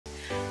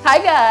Hi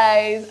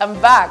guys, I'm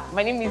back.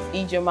 My name is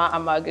Ijeoma.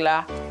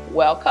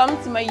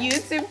 Welcome to my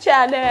YouTube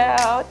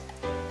channel.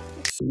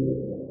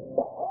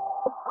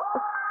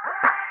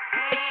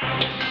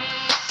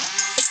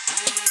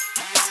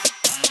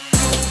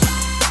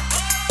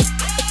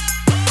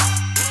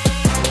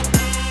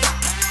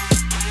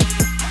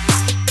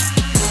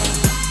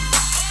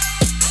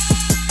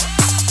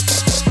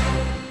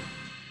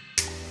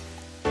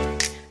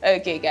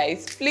 Okay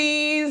guys,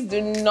 please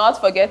do not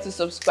forget to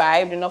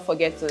subscribe, do not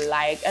forget to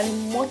like,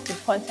 and most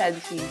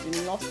importantly,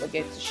 do not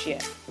forget to share.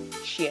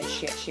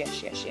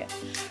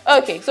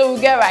 Okay, so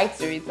we'll get right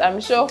to it.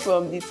 I'm sure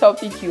from the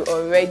topic you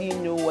already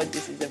know what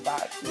this is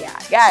about. Yeah,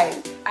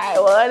 guys, I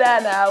won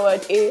an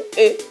award.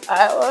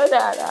 I won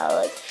an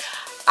award.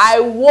 I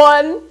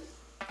won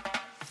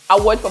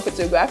award for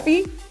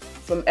photography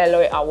from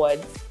ELOY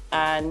Awards,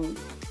 and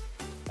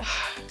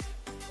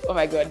oh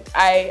my god,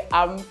 I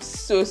am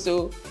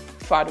so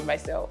proud of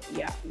myself.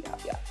 Yeah.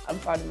 I'm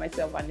proud of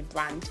myself and the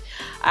brand.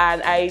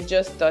 And I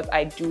just thought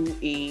I'd do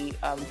a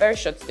very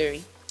short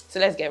story. So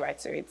let's get right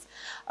to it.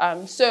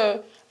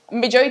 So a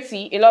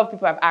lot of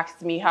people have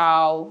asked me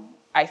how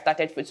I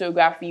started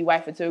photography,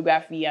 why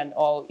photography and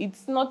all.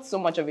 It's not so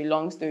much of a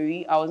long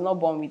story. I was not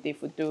born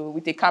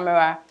with a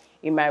camera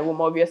in my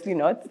room, obviously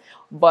not.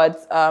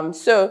 But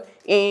so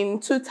in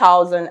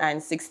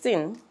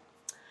 2016,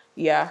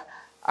 yeah,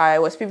 I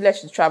was privileged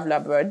to travel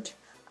abroad.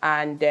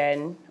 And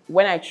then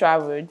when I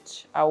traveled,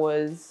 I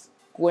was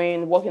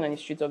walking on the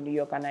streets of New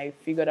York, and I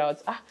figured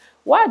out,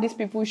 why are these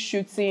people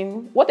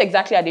shooting? What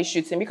exactly are they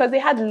shooting? Because they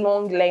had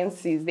long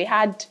lenses. They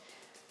had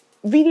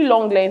really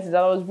long lenses.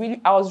 I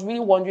was really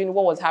wondering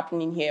what was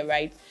happening here,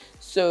 right?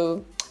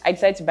 So I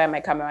decided to buy my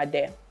camera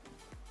there.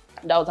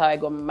 That was how I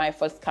got my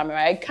first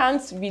camera. I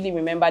can't really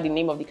remember the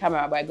name of the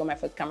camera, but I got my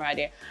first camera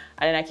there.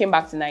 And then I came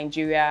back to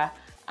Nigeria,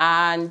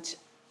 and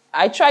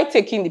I tried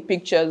taking the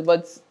pictures,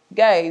 but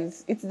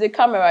guys, it's the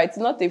camera. It's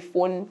not a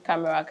phone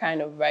camera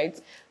kind of,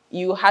 right?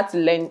 You had to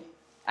learn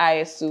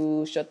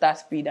ISO, shutter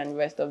speed, and the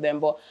rest of them.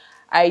 But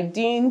I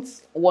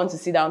didn't want to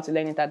sit down to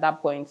learn it at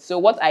that point. So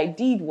what I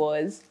did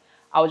was,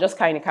 I was just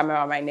carrying the camera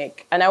on my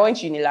neck. And I went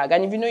to Unilag.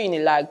 And if you know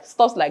Unilag,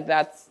 stuff like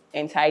that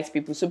entice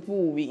people. So people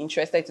will be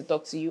interested to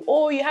talk to you.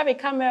 Oh, you have a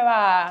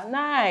camera.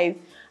 Nice.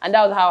 And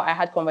that was how I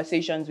had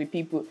conversations with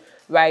people.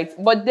 Right.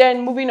 But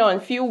then moving on, a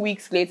few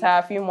months later,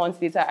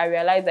 I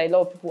realized that a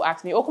lot of people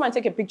asked me, oh, come and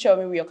take a picture of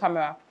me with your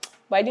camera.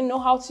 But I didn't know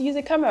how to use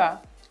a camera.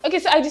 Okay,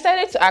 so I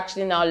decided to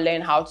actually now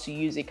learn how to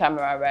use a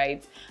camera,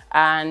 right?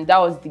 And that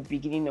was the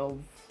beginning of,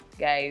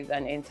 guys,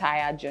 an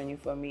entire journey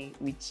for me,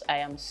 which I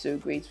am so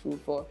grateful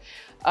for.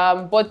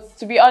 But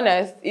to be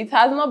honest, it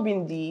has not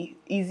been the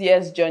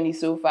easiest journey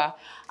so far.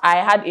 I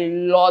had a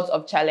lot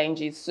of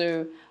challenges.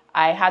 So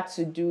I had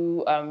to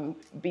do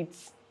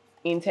bits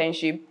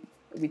internship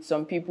with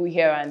some people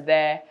here and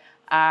there,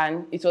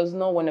 and it was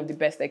not one of the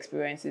best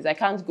experiences. I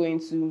can't go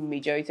into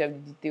majority of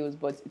the details,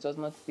 but it was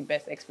not the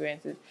best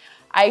experiences.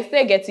 I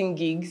started getting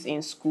gigs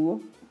in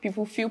school.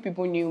 Few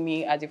people knew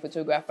me as a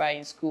photographer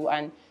in school,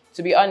 and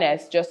to be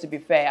honest, just to be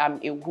fair, I'm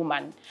a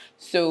woman,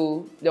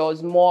 so there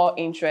was more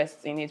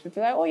interest in it.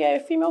 People were like, oh yeah, a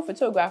female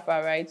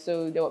photographer, right?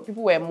 So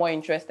people were more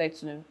interested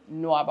to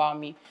know about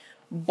me.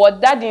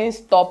 But that didn't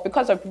stop,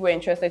 because of people were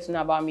interested to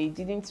know about me, it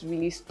didn't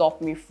really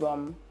stop me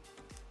from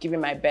giving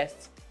my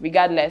best.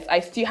 Regardless, I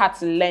still had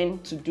to learn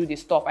to do the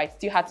stuff. I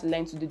still had to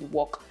learn to do the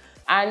work.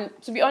 And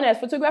to be honest,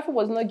 photography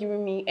was not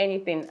giving me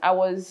anything. I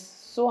was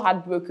so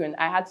heartbroken.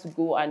 I had to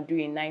go and do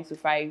a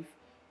 9-to-5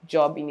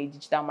 job in a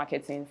digital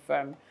marketing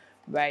firm,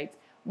 right?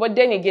 But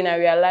then again, I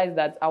realized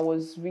that I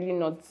was really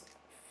not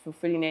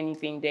fulfilling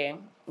anything there.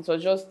 It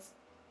was just,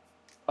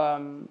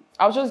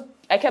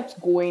 I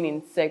kept going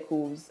in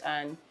circles,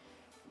 and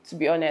to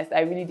be honest,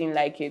 I really didn't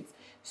like it.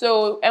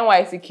 So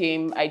NYC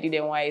came, I did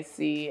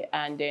NYC,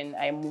 and then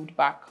I moved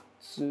back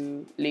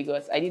to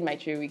Lagos. I did my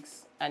 3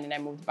 weeks, and then I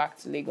moved back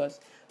to Lagos,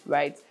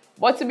 right?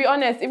 But to be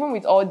honest, even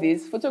with all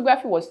this,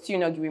 photography was still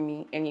not giving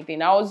me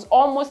anything. I was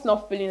almost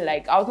not feeling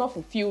like I was not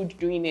fulfilled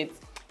doing it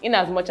in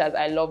as much as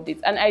I loved it.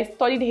 And I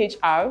studied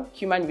HR,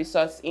 Human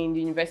Resource, in the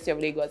University of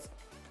Lagos.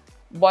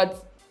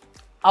 But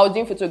I was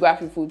doing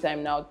photography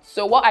full-time now.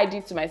 So what I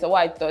did to myself,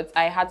 what I thought,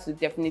 I had to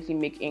definitely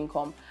make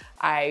income.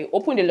 I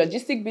opened a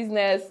logistic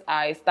business,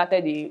 I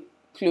started a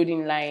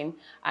clothing line,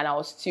 and I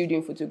was still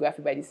doing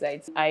photography by the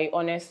side. I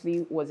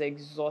honestly was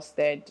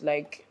exhausted.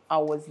 Like, I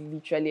was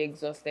literally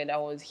exhausted. I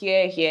was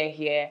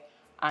here,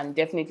 and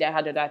definitely I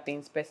had other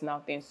things, personal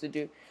things to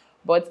do.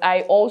 But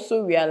I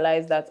also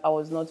realized that I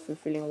was not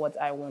fulfilling what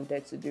I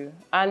wanted to do.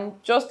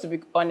 And just to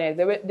be honest,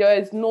 there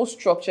is no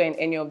structure in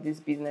any of these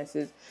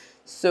businesses.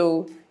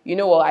 So, you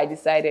know what I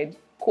decided?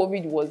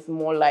 COVID was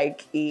more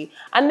like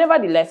and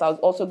nevertheless, I was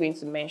also going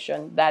to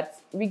mention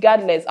that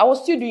regardless, I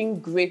was still doing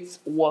great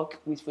work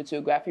with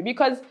photography,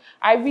 because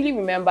I really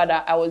remember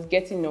that I was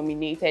getting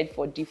nominated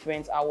for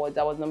different awards.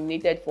 I was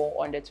nominated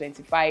for Under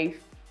 25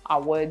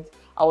 awards.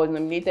 I was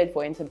nominated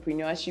for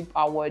Entrepreneurship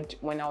Award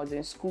when I was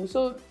in school.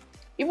 So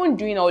even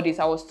doing all this,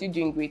 I was still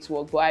doing great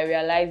work, but I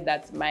realized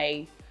that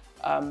my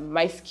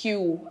my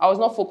skill, I was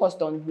not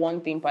focused on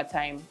one thing per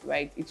time,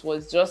 right? It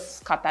was just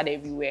scattered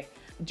everywhere.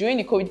 During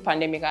the COVID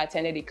pandemic, I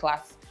attended a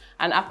class.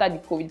 And after the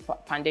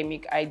COVID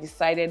pandemic, I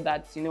decided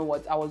that, you know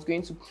what, I was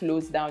going to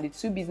close down the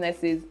two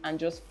businesses and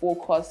just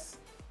focus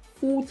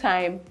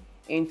full-time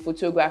in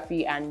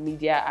photography and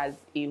media as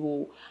a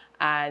whole.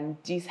 And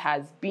this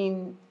has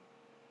been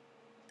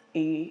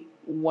a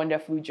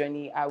wonderful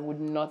journey, I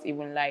would not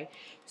even lie.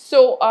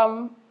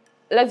 So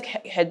let's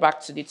head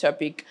back to the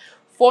topic.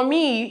 For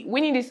me,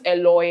 winning this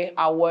ELOY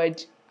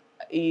award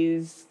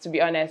is, to be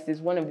honest,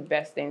 is one of the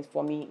best things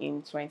for me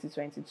in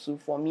 2022,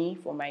 for me,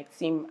 for my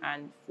team,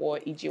 and for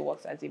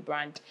Ijeoma as a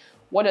brand.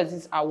 What does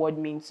this award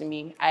mean to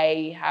me?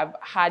 I have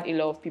had a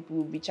lot of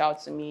people reach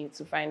out to me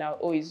to find out,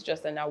 oh, it's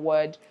just an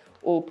award,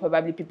 or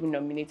probably people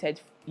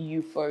nominated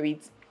you for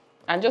it,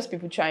 and just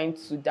people trying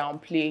to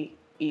downplay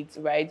it,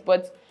 right?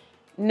 But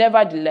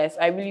nevertheless,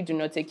 I really do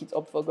not take it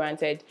up for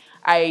granted.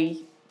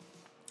 I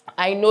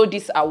know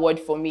this award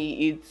for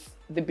me, it's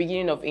the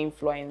beginning of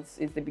influence,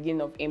 it's the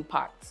beginning of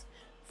impact.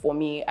 For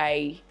me,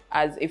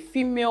 as a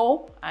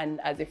female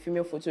and as a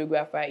female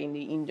photographer in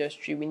the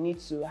industry, we need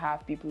to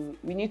have people,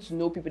 we need to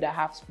know people that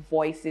have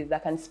voices,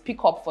 that can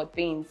speak up for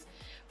things,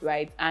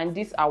 right? And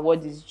this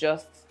award is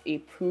just a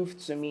proof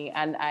to me,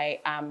 and I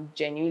am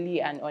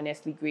genuinely and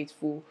honestly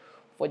grateful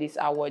for this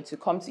award, to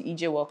come to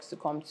Ijeoma, to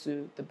come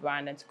to the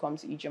brand, and to come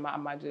to Ijeoma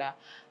Amagla.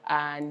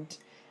 And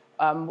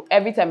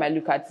every time I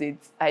look at it,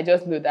 I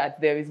just know that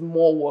there is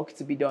more work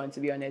to be done, to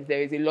be honest.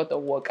 There is a lot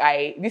of work.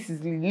 This is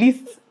the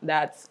least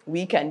that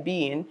we can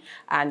be in,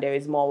 and there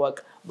is more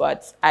work.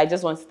 But I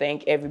just want to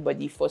thank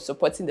everybody for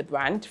supporting the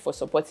brand, for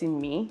supporting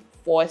me,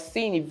 for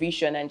seeing a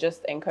vision and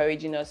just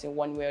encouraging us in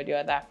one way or the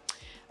other.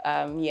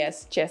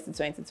 Yes, cheers to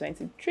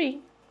 2023.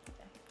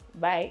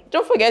 Bye.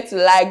 Don't forget to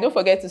like, don't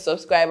forget to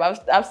subscribe.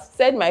 I've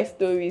said my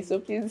story, so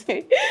please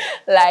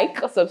like,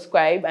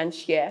 subscribe, and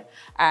share.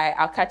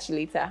 I'll catch you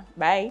later.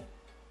 Bye.